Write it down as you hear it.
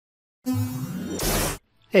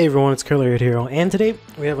Hey everyone, it's CurlyHairedHero, and today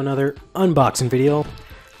we have another unboxing video.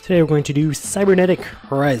 Today we're going to do Cybernetic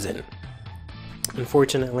Horizon.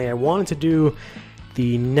 Unfortunately, I wanted to do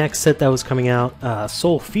the next set that was coming out,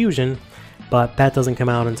 Soul Fusion, but that doesn't come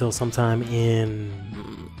out until sometime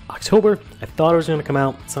in October. I thought it was going to come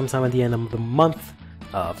out sometime at the end of the month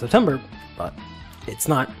of September, but it's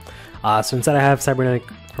not. So instead I have Cybernetic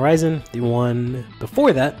Horizon, the one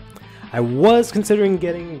before that. I was considering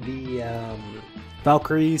getting the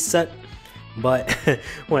Valkyrie set, but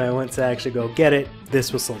when I went to actually go get it,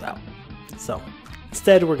 this was sold out. So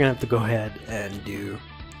instead we're gonna have to go ahead and do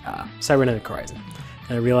Cybernetic Horizon.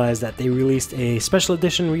 And I realized that they released a special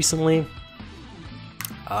edition recently.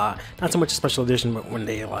 Not so much a special edition, but when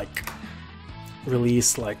they like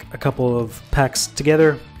release like a couple of packs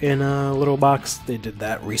together in a little box, they did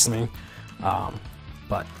that recently.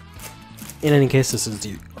 But in any case, this is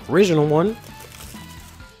the original one.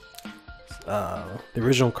 The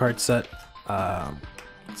original card set.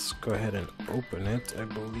 Let's go ahead and open it, I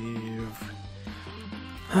believe.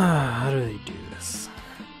 How do they do this?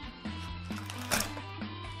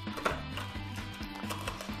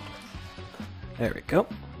 There we go.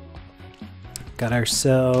 Got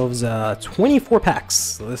ourselves 24 packs,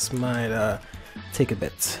 so this might take a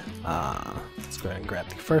bit. Let's go ahead and grab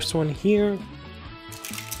the first one here.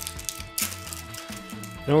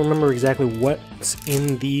 I don't remember exactly what's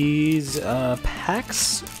in these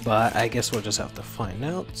packs, but I guess we'll just have to find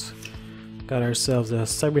out. Got ourselves a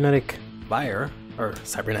Cybernetic Fire, or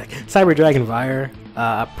Cyber Dragon Fire,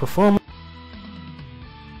 Performer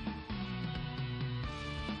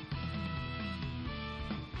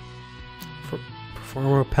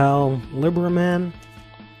Pal Liberaman,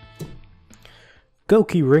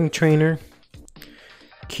 Goki Ring Trainer,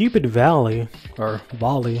 Cupid Valley, or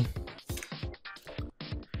Bali,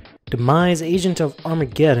 Demise Agent of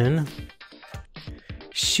Armageddon,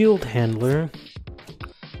 Shield Handler,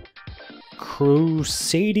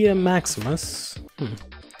 Crusadia Maximus,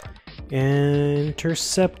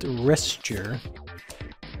 Intercept Resture,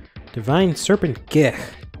 Divine Serpent Geh.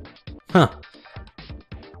 Huh.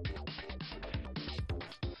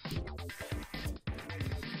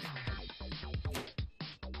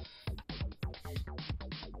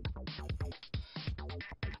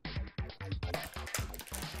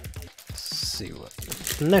 See what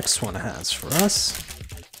the next one has for us.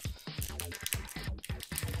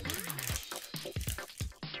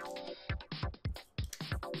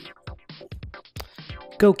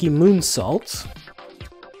 Goki Moonsault,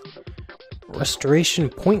 Restoration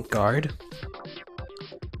Point Guard,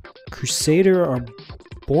 Crusader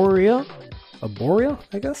Arborea,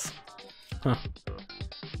 I guess? Huh.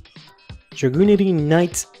 Dragoonity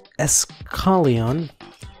Knight Escalion,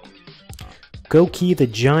 Goki the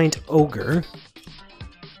Giant Ogre,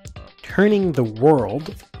 Turning the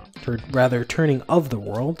World, or rather Turning of the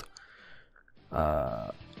World,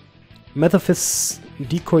 Metaphys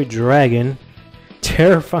Decoy Dragon,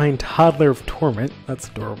 Terrifying Toddler of Torment, that's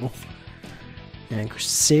adorable, and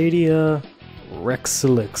Crusadia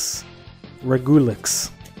Regulix.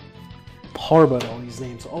 Hard about all these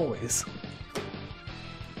names always.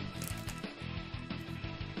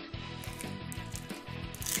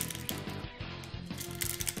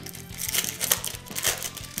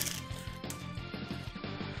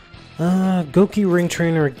 Goki Ring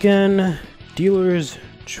Trainer again, Dealer's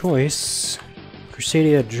Choice,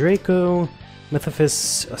 Crusadia Draco,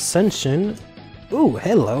 Metaphys Ascension. Ooh,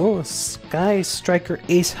 hello, Sky Striker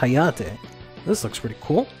Ace Hayate. This looks pretty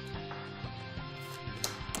cool.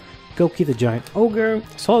 Goki the Giant Ogre,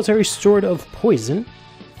 Solitary Sword of Poison,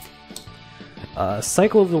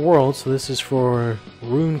 Cycle of the World, so this is for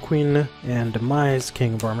Rune Queen and Demise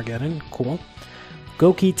King of Armageddon, cool.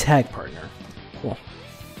 Goki Tag Partner, cool.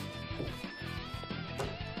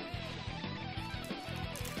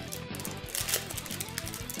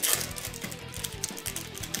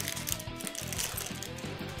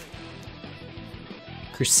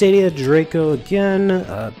 Crusadia Draco again,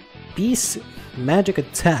 Beast Magic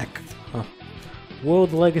Attack,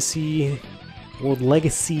 World Legacy's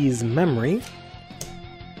Memory,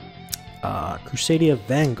 Crusadia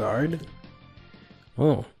Vanguard,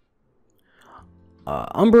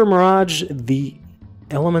 Umbra Mirage the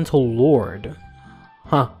Elemental Lord,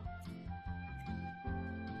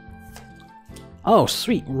 oh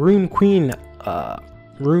sweet, Rune Queen,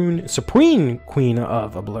 Supreme Queen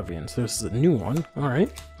of Oblivion. So this is a new one.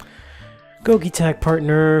 Alright. Goki Tag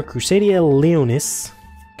Partner, Crusadia Leonis.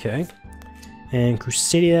 Okay. And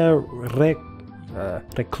Crusadia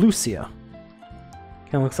Reclusia.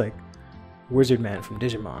 Kind of looks like Wizard Man from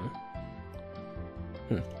Digimon.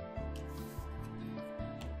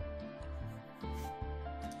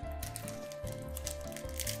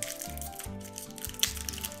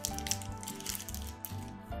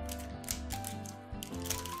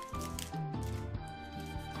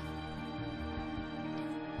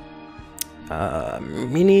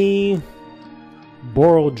 Mini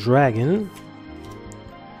Boral Dragon.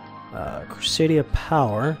 Crusadia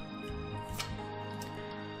Power.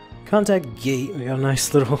 Contact Gate. We got a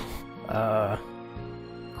nice little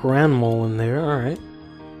Grand Mole in there. Alright.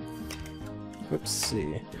 Let's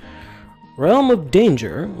see. Realm of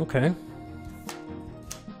Danger. Okay.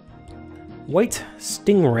 White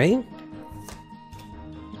Stingray.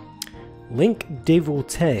 Link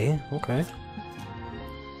Devote. Okay.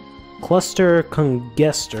 Cluster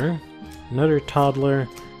Congester. Another Toddler.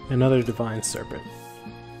 Another Divine Serpent.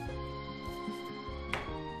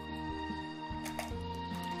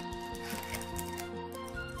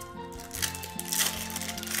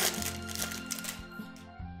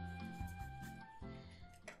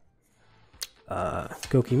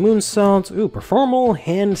 Goki Moonsault. Ooh, Performal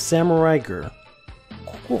Hand Samurai Gur.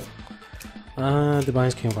 Cool.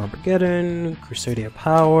 Divine King of Armageddon. Crusadia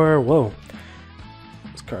Power. Whoa.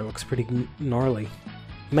 This card looks pretty gnarly.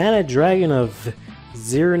 Mana Dragon of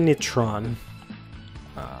Zirnitron.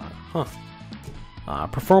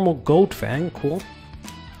 Performal Goldfang. Cool.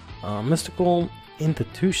 Mystical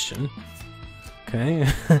Institution. Okay.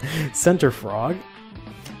 Center Frog.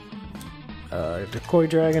 Decoy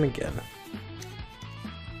Dragon again.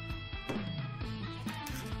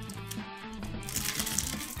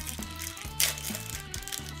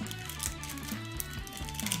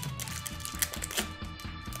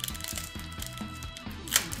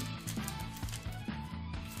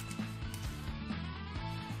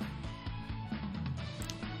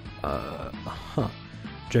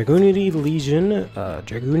 Dragoonity Legion,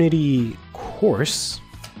 Dragoonity Course,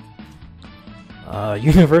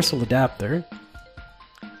 Universal Adapter.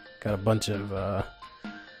 Got a bunch of,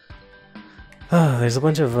 there's a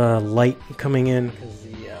bunch of light coming in because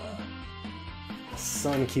the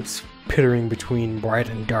sun keeps pittering between bright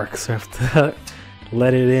and dark, so I have to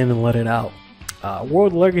let it in and let it out.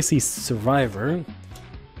 World Legacy Survivor.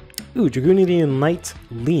 Ooh, Dragoonity Knight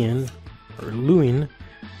Leon, or Luin.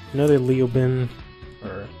 Another Leobin,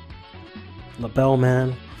 or Labelle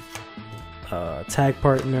Man, Tag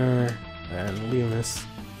Partner, and Leonis.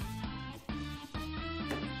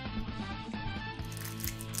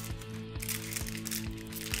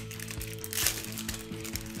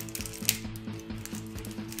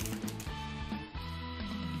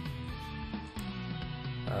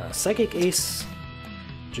 Psychic Ace,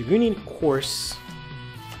 Dragoonian Course,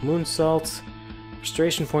 Moonsault,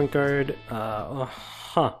 Restoration Point Guard,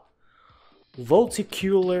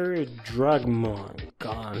 Volticular Dragmon,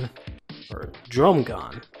 or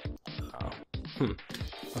Drumgon.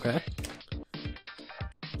 Okay.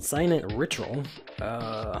 Silent Ritual.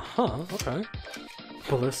 Okay.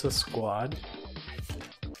 Ballista Squad.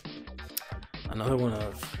 Another one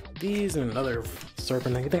of these, and another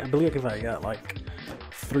serpent. I believe I got like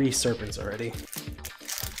 3 serpents already.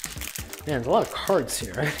 Man, there's a lot of cards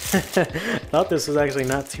here. I thought this was actually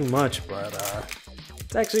not too much, but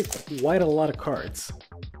it's actually quite a lot of cards.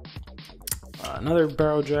 Another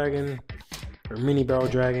Barrow Dragon, or Mini Barrow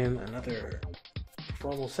Dragon, another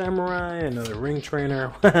Formal Samurai, another Ring Trainer,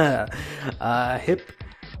 Hip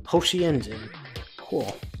Hoshi Engine.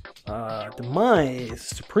 Cool. Demise,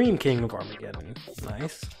 Supreme King of Armageddon.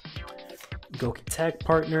 Nice. Goki Tag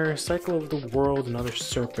Partner, Cycle of the World, another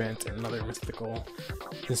Serpent, and another Mystical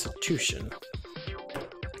Institution.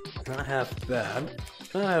 Not half bad.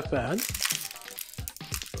 Not half bad.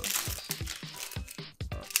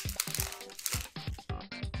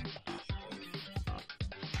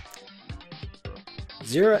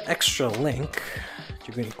 Zero Extra Link,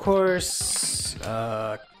 Dragoonian Course,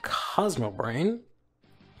 Cosmo Brain,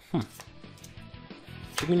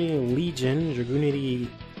 Dragoonian Legion, Dragoonity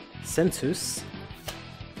Sensus,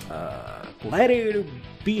 Gladiator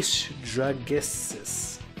Beast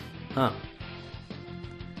Dragesis. If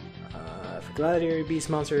a Gladiator Beast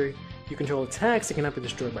monster you control attacks, it cannot be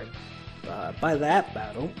destroyed by that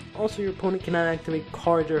battle. Also, your opponent cannot activate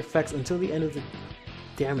cards or effects until the end of the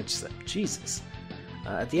damage step. Jesus.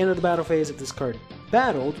 At the end of the battle phase, if this card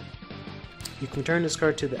battled, you can return this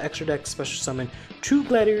card to the extra deck, special summon 2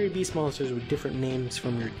 Gladiator Beast monsters with different names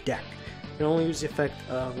from your deck. You can only use the effect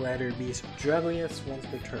of Gladiator Beast Dragoius once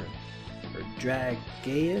per turn. Or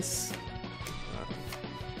Dragaeus.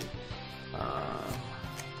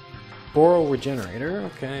 Boral Regenerator,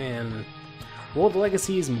 okay, and World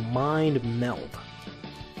Legacy's Mind Meld.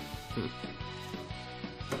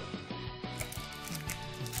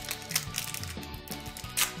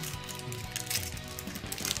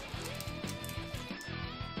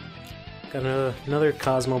 Got another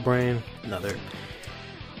Cosmo Brain, another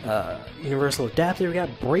Universal Adapter. We got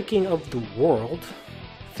Breaking of the World.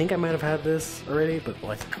 I think I might have had this already, but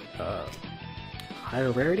like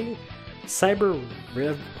higher rarity. Cyber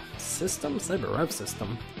Rev System? Cyber Rev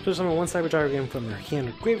System. So summon one Cyber Dragon from your hand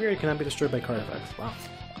or graveyard, cannot be destroyed by card effects. Wow.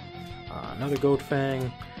 Another Goat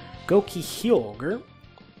Fang. Goki Hyogre.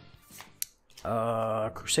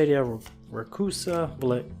 Crusadia Rakusa.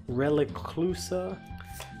 Reliclusa.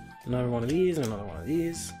 Another one of these, and another one of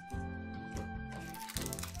these.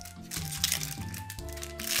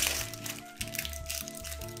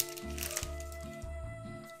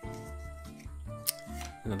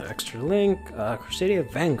 Another extra link. Crusadia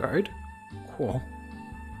Vanguard. Cool.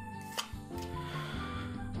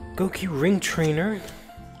 Goki Ring Trainer.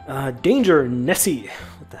 Danger Nessie.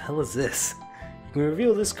 What the hell is this? You can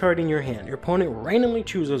reveal this card in your hand. Your opponent randomly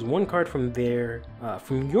chooses one card from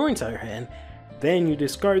your entire hand. Then you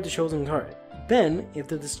discard the chosen card. Then, if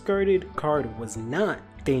the discarded card was not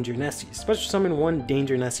Danger Nessie, special summon one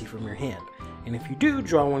Danger Nessie from your hand. And if you do,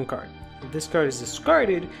 draw one card. If this card is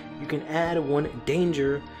discarded, you can add one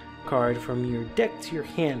Danger card from your deck to your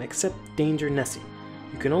hand, except Danger Nessie.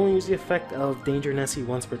 You can only use the effect of Danger Nessie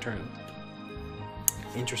once per turn.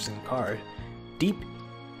 Interesting card. The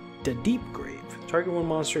Deep Grave. Target one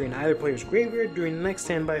monster in either player's graveyard during the next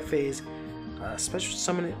standby phase. Special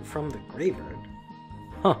summon it from the graveyard.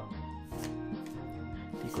 Huh.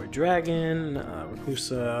 Decoy Dragon,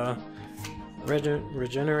 Rakusa,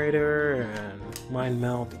 Regenerator, and Mind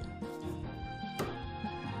Meld.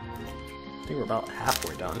 I think we're about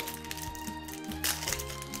halfway done.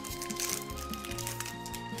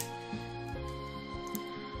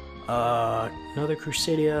 Another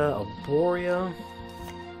Crusadia Arborea.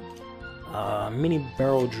 Mini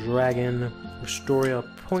Barrel Dragon, Restoria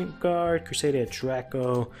Point Guard, Crusadia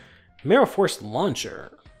Draco, Marrow Force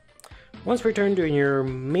Launcher. Once per turn during your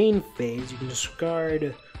main phase, you can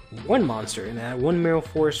discard one monster and add one Marrow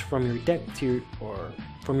Force from your deck or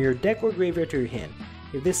graveyard to your hand.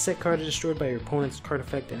 If this set card is destroyed by your opponent's card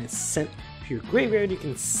effect and is sent to your graveyard, you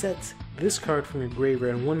can set this card from your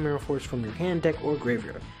graveyard and one Marrow Force from your hand, deck, or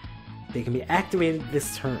graveyard. They can be activated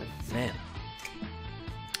this turn. Man.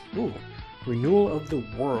 Ooh. Renewal of the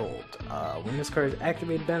World. When this card is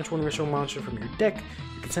activated, banish one ritual monster from your deck.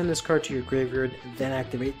 You can send this card to your graveyard, then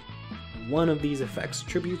activate one of these effects.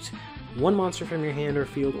 Tribute one monster from your hand or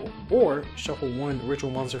field, or shuffle one ritual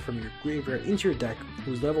monster from your graveyard into your deck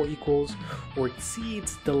whose level equals or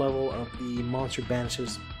exceeds the level of the monster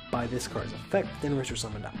banishes by this card's effect, then ritual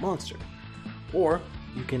summon that monster. Or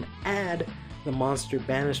you can add the monster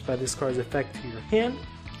banished by this card's effect to your hand.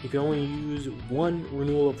 You can only use one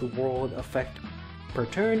Renewal of the World effect per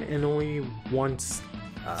turn, and only once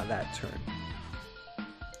that turn.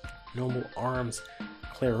 Noble Arms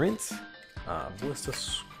Clarence, Ballista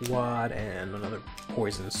Squad, and another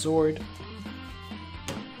Poison Sword.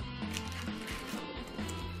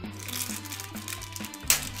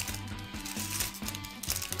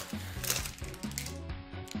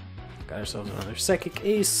 Got ourselves another Psychic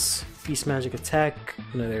Ace, Beast Magic Attack,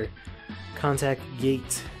 another Contact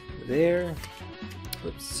Gate there.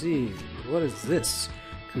 Let's see, what is this?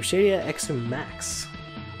 Crusadia X Max.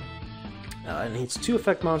 It needs two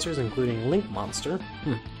effect monsters, including Link Monster.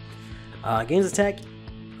 Gains attack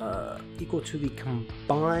equal to the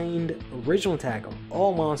combined original attack of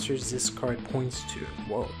all monsters this card points to.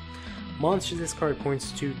 Whoa. Monsters this card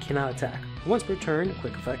points to cannot attack. Once per turn,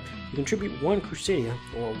 quick effect, you contribute one Crusadia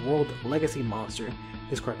or World Legacy monster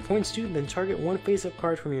this card points to, then target one face-up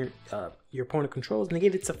card from your opponent controls,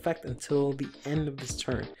 negate its effect until the end of this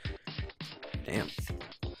turn. Damn.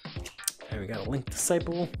 And we got a Link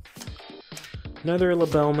Disciple, another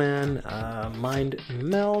Labellman, Mind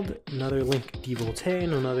Meld, another Link Devotee,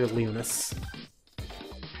 and another Leonis.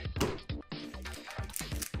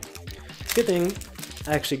 Good thing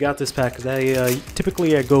I actually got this pack, because I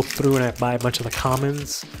typically I go through and I buy a bunch of the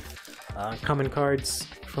commons, common cards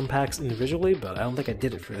from packs individually, but I don't think I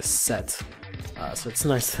did it for this set. So it's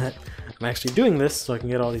nice that I'm actually doing this so I can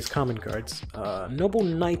get all these common cards. Noble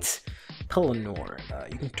Knight Pelennor.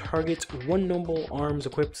 You can target one Noble Arms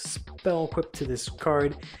equipped spell equipped to this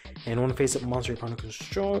card, and one face-up monster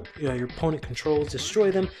your opponent controls, destroy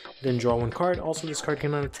them, then draw one card. Also, this card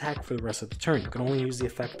cannot attack for the rest of the turn. You can only use the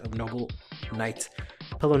effect of Noble Knight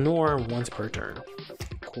Pelennor once per turn.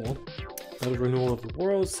 Cool. Another Renewal of the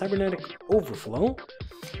World, Cybernetic Overflow,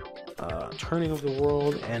 Turning of the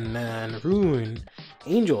World, and then Ruin,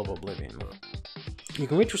 Angel of Oblivion. You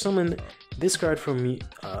can ritual summon this card from you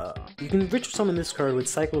can ritual summon this card with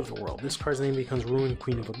Cycle of the World. This card's name becomes Ruin,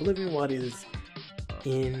 Queen of Oblivion while it is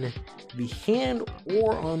in the hand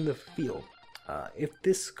or on the field. If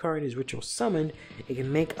this card is ritual summoned, it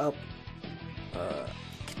can make up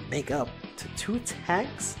to 2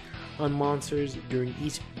 attacks on monsters during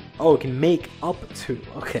each Oh, it can make up to.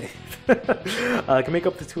 Okay. It can make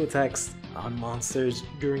up to 2 attacks on monsters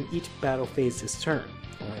during each battle phase this turn.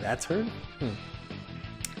 Only that turn?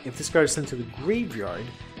 If this card is sent to the graveyard,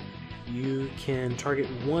 you can target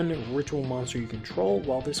 1 ritual monster you control.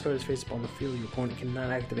 While this card is face up on the field, your opponent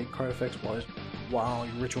cannot activate card effects while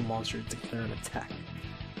your ritual monster declares an attack.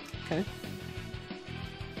 Okay.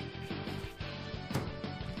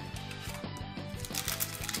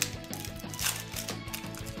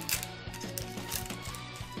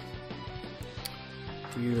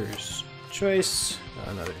 Viewer's choice,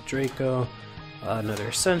 another Draco, another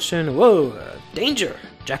Ascension. Whoa, danger!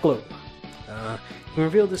 Jackalope. You can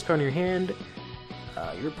reveal this card in your hand.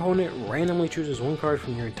 Your opponent randomly chooses 1 card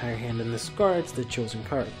from your entire hand and discards the chosen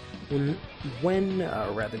card.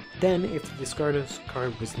 Rather than if the discarded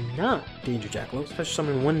card was not Danger Jackalope, special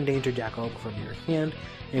summon 1 Danger Jackalope from your hand,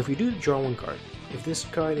 and if you do, draw 1 card. If this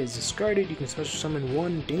card is discarded, you can special summon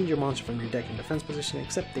 1 Danger monster from your deck in defense position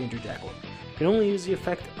except Danger Jackalope. You can only use the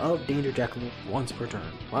effect of Danger Jackalope once per turn.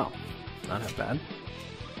 Wow, not that bad.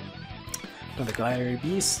 Another Gladiator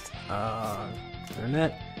Beast,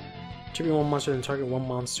 Cybernetic. Tribute 1 monster and target 1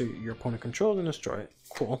 monster your opponent controls and destroy it.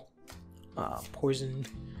 Cool. Poison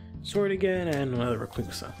Sword again, and another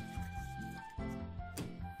Reclusa.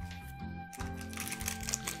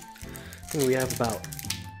 I think we have about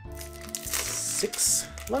 6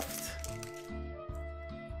 left.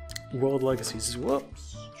 World Legacies.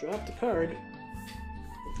 Whoops, dropped the card.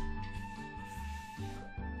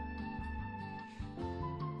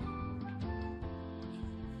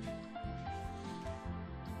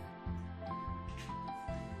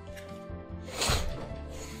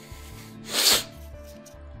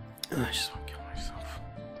 I just want to kill myself.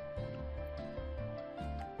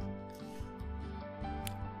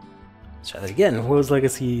 Let's try that again. World's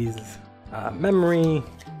Legacies, Memory,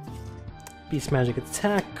 Beast Magic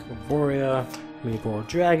Attack, Arborea, Maple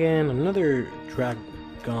Dragon, another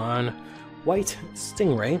Dragon, White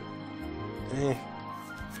Stingray,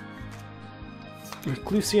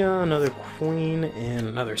 Reclusia, another Queen, and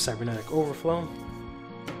another Cybernetic Overflow.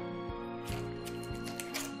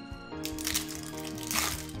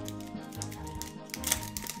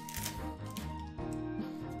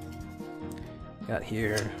 Got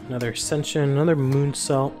here another Ascension, another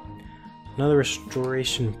Moonsault, another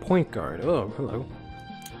Restoration Point Guard. Oh, hello.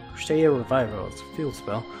 Crusadia Revival, it's a field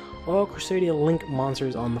spell. All Crusadia Link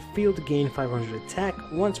monsters on the field gain 500 attack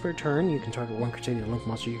once per turn. You can target 1 Crusadia Link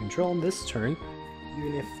monster you control this turn.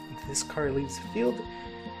 Even if this card leaves the field,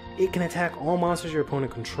 it can attack all monsters your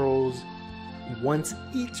opponent controls once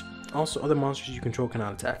each. Also, other monsters you control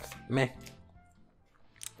cannot attack. Meh.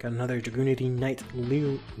 Got another Dragoonity Knight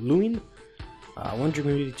Luin. 1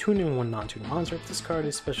 Dragoonity tuner and 1 non-tuner monster. If this card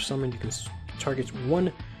is special summoned, you can target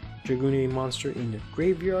 1 Dragoonity monster in the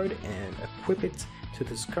graveyard and equip it to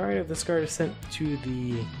this card. If this card is sent to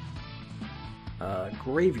the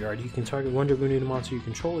graveyard, you can target 1 Dragoonity monster you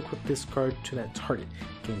control, equip this card to that target.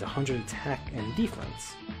 It gains 100 attack and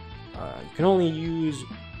defense. You can only use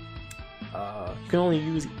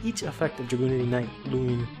each effect of Dragoonity Knight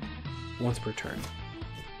Luin once per turn.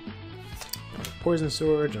 Poison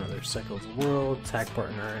Sword, another Cycle of the World, Tag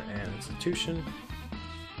Partner, and Institution.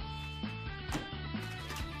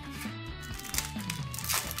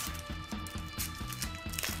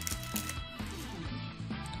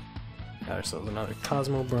 Got ourselves another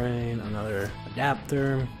Cosmo Brain, another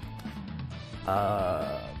Adapter,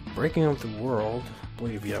 Breaking Up the World. I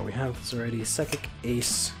believe, yeah, we have this already. Psychic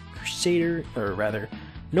Ace, Crusader, or rather,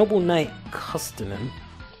 Noble Knight Custonin.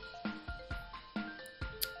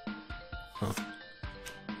 Huh.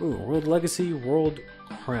 Ooh, World Legacy, World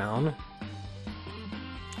Crown.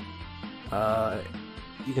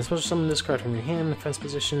 You can special summon this card from your hand, defense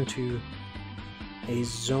position, to a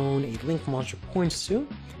zone a Link monster points to.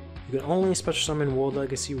 You can only special summon World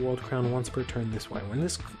Legacy, World Crown once per turn this way.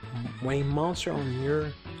 When a monster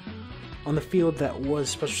on the field that was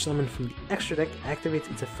special summoned from the extra deck activates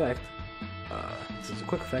its effect, this is a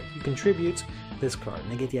quick effect, you contribute this card,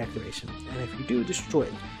 negate the activation, and if you do, destroy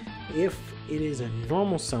it. If it is a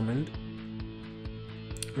normal summoned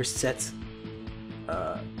or set,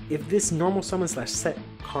 if this normal summon / set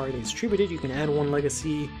card is distributed, you can add 1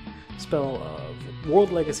 legacy spell of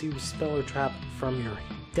World Legacy spell or trap from your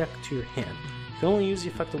deck to your hand. You can only use the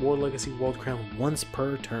effect of World Legacy World Crown once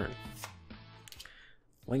per turn.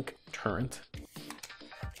 Link Turret,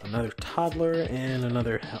 another Toddler, and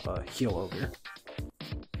another Heal Ogre.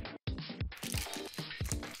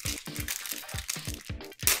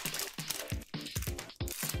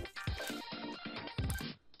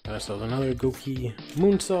 So another Goki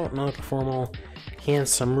Moonsault, another Performal, Hand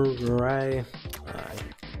Samurai,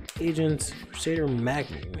 Agent Crusader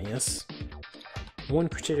Magnus. One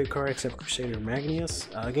Crusader card except Crusader Magnus.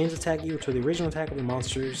 Gains attack equal to the original attack of the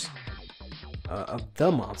monsters of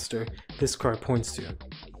the monster this card points to.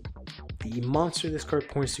 The monster this card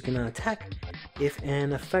points to cannot attack. If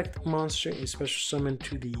an effect monster is special summoned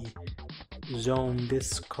to the zone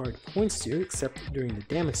this card points to, except during the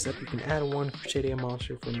damage step, you can add one Crusader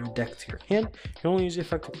monster from your deck to your hand. You can only use the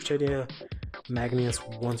effect of Crusader Magnus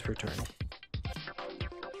once per turn.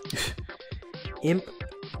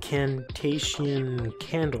 Incantation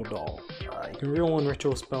Candle Doll. You can reveal one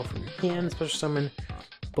ritual spell from your hand, special summon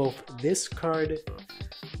both this card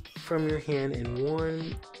from your hand and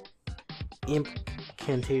one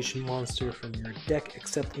incantation monster from your deck,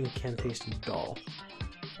 except Incantation Doll.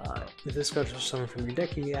 If this card is summoned from your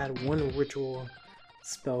deck, you add one ritual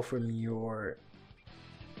spell from your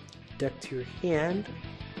deck to your hand.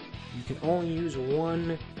 You can only use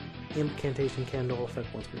one Incantation Candle effect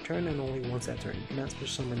once per turn, and only once that turn. You cannot special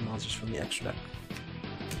summon monsters from the extra deck.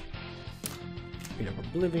 We have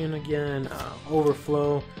Oblivion again,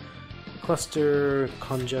 Overflow, Cluster,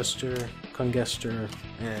 Congester,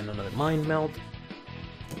 and another Mind Melt.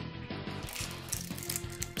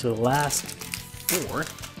 To the last four.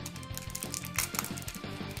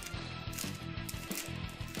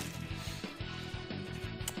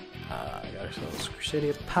 Got ourselves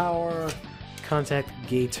Crusader Power, Contact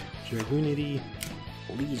Gate, Dragoonity,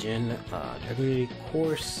 Legion, Dragoonity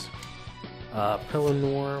Course,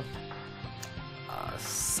 Pelennor,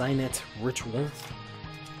 Cynet Ritual,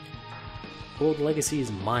 Gold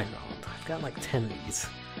Legacy's Mind Meld. I've got like 10 of these.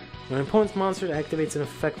 When an opponent's monster activates an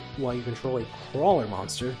effect while you control a crawler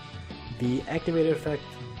monster, the activated effect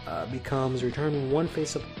becomes return one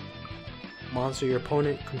face-up monster your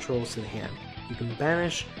opponent controls to the hand. You can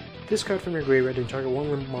banish this card from your graveyard and target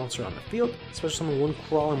one monster on the field. Special summon one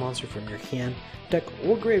crawler monster from your hand, deck,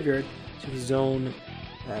 or graveyard to the zone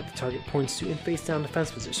the target points to in face-down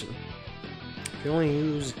defense position. You can only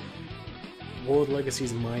use World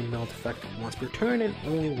Legacy's Mind Melt effect once per turn and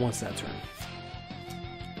only once that turn.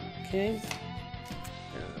 Okay.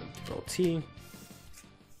 Control T.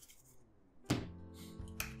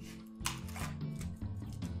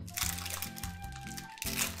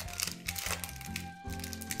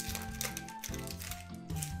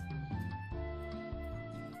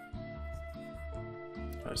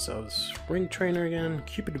 Ourselves Ring Trainer again.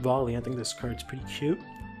 Cupid Volley. I think this card's pretty cute.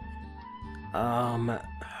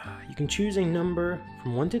 You can choose a number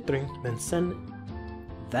from 1 to 3, then send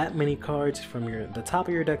that many cards from the top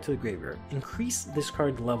of your deck to the graveyard. Increase this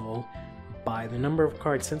card level by the number of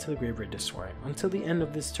cards sent to the graveyard this way until the end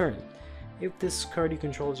of this turn. If this card you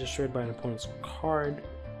control is destroyed by an opponent's card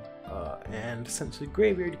and sent to the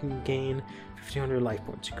graveyard, you can gain 1500 life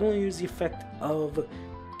points. You can only use the effect of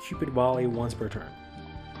Cupid Volley once per turn.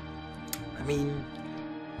 I mean,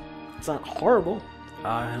 it's not horrible.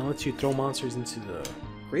 And it lets you throw monsters into the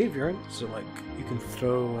graveyard, so like you can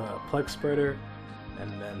throw Plague Spreader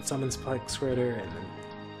and then summons Plague Spreader and then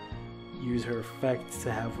use her effect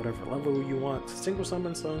to have whatever level you want to single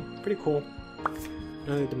summon, so pretty cool.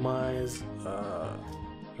 Another Demise, another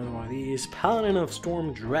one of these, Paladin of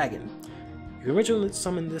Storm Dragon. You can ritually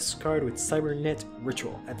summon this card with Cybernetic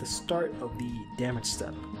Ritual at the start of the damage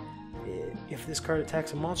step. If this card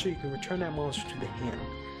attacks a monster, you can return that monster to the hand.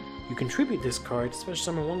 You contribute this card to special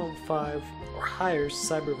summon one level 5 or higher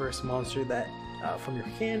Cyberverse monster that from your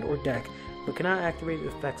hand or deck, but cannot activate the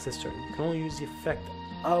effects this turn. You can only use the effect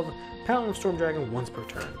of Paladin of Storm Dragon once per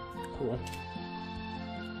turn. Cool.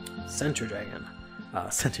 Center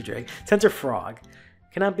Frog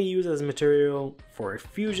cannot be used as material for a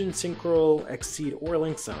fusion, synchro, exceed, or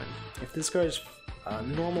link summon. If this card is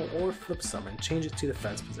normal or flip summon, change it to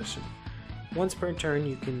defense position. Once per turn,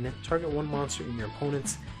 you can target one monster in your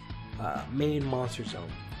opponent's main monster zone.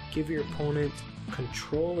 Give your opponent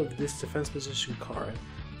control of this defense position card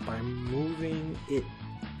by moving it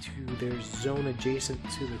to their zone adjacent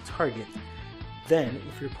to the target. Then,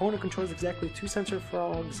 if your opponent controls exactly 2 Center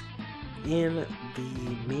Frogs in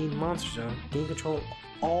the main monster zone, gain control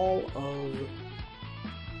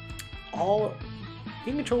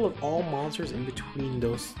of all monsters in between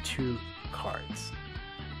those 2 cards.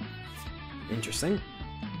 Interesting.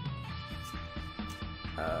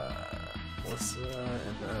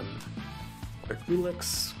 And then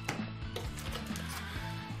Gulix.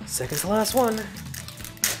 Second to last one.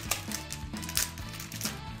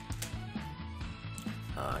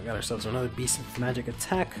 Got ourselves another Beast of Magic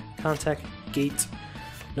Attack, Contact Gate,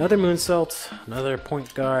 another Moonsault, another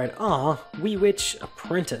Point Guard. Wee Witch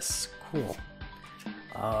Apprentice. Cool.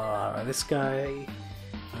 This guy,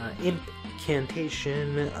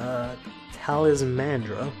 Incantation,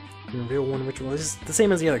 Talismandra. Reveal one ritual. This is the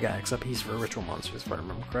same as the other guy, except he's for ritual monsters, if I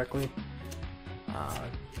remember correctly.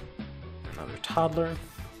 Another toddler.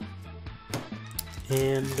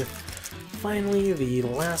 And finally, the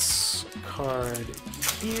last card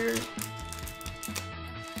here.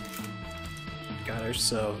 Got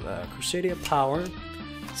ourselves Crusadia Power,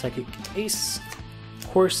 Psychic Ace, of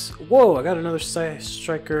course. Whoa, I got another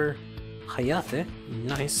Striker Hayate.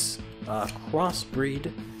 Nice.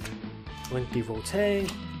 Crossbreed, Link Devotee,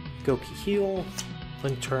 Goki Heal,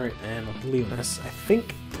 Link Turret, and Leonis. I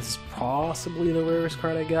think this is possibly the rarest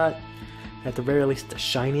card I got. At the very least, the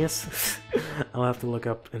shiniest. I'll have to look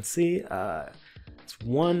up and see. It's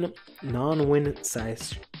one non-win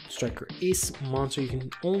size Striker Ace monster. You can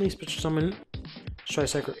only special summon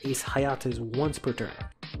Striker Ace Hayates once per turn.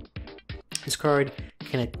 This card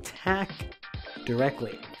can attack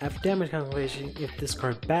directly. After damage calculation, if this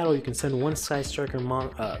card battle, you can send one Side Striker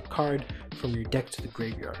card from your deck to the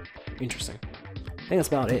graveyard. Interesting. I think that's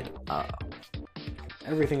about it.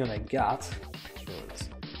 Everything that I got was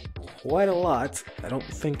quite a lot. I don't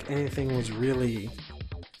think anything was really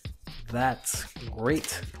that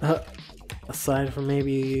great. Aside from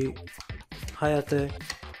maybe Hayate,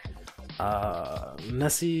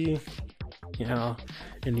 Nessie, you know,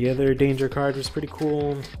 and the other danger card was pretty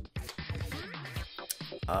cool.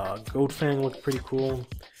 Goatfang looked pretty cool.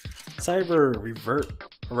 Cyber Revert,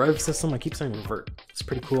 Rev System, I keep saying Revert, it's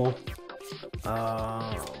pretty cool. You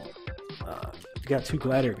got 2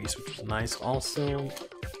 Glider Beasts, which was nice also.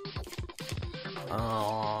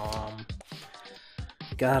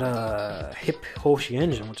 Got a Hip Hoshi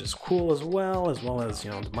Engine, which is cool as well as,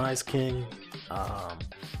 you know, Demise King. Got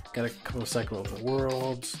a couple of Cycle of the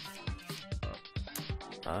Worlds.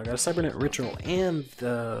 Got a Cybernetic Ritual and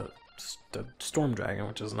the Storm Dragon,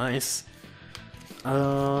 which is nice.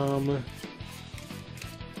 Got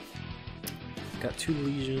 2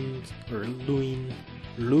 Legions, or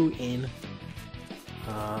Luin.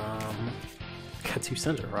 Got 2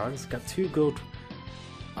 Center Frogs. Got 2 Goat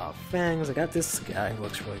Fangs. I got this guy who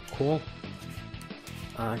looks really cool.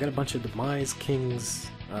 I got a bunch of Demise King's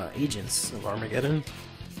Agents of Armageddon.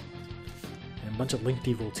 And a bunch of Link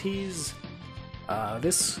Devotees.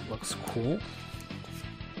 This looks cool.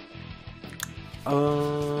 Got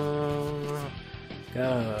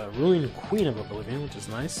a Ruined Queen of Oblivion, which is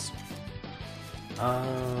nice. Got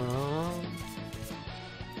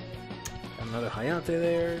another Hayate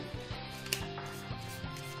there.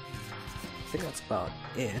 I think that's about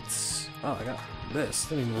it. Oh, I got this.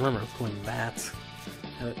 Didn't even remember pulling that.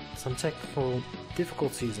 Had some technical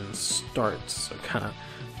difficulties in starts, so kind of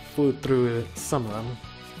flew through some of them.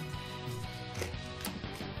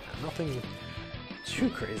 Nothing too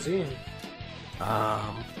crazy.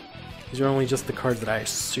 These are only just the cards that I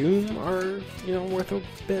assume are, you know, worth a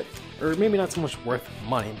bit, or maybe not so much worth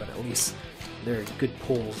money, but at least they're good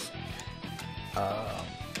pulls.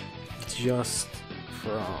 Just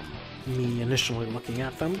from me initially looking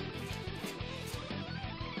at them.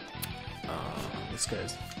 This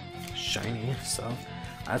guy's shiny, so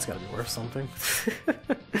that's gotta be worth something.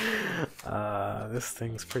 This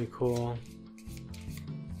thing's pretty cool.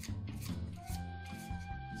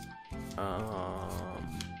 Yeah,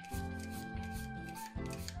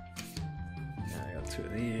 I got 2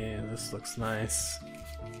 of these. This looks nice.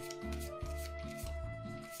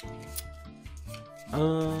 Got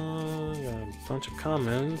a bunch of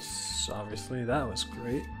comments. Obviously, that was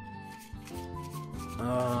great.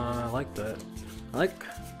 I like that. I like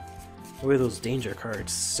the way those danger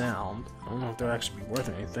cards sound. I don't know if they'll actually be worth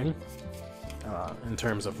anything in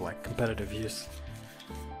terms of like competitive use.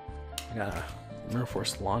 I got a Mirror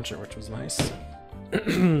Force Launcher, which was nice.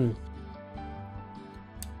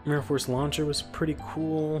 Mirror Force Launcher was pretty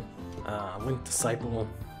cool. Link Disciple,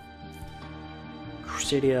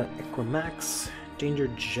 Crusadia Equimax, Danger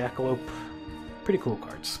Jackalope. Pretty cool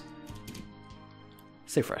cards.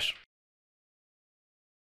 Stay fresh.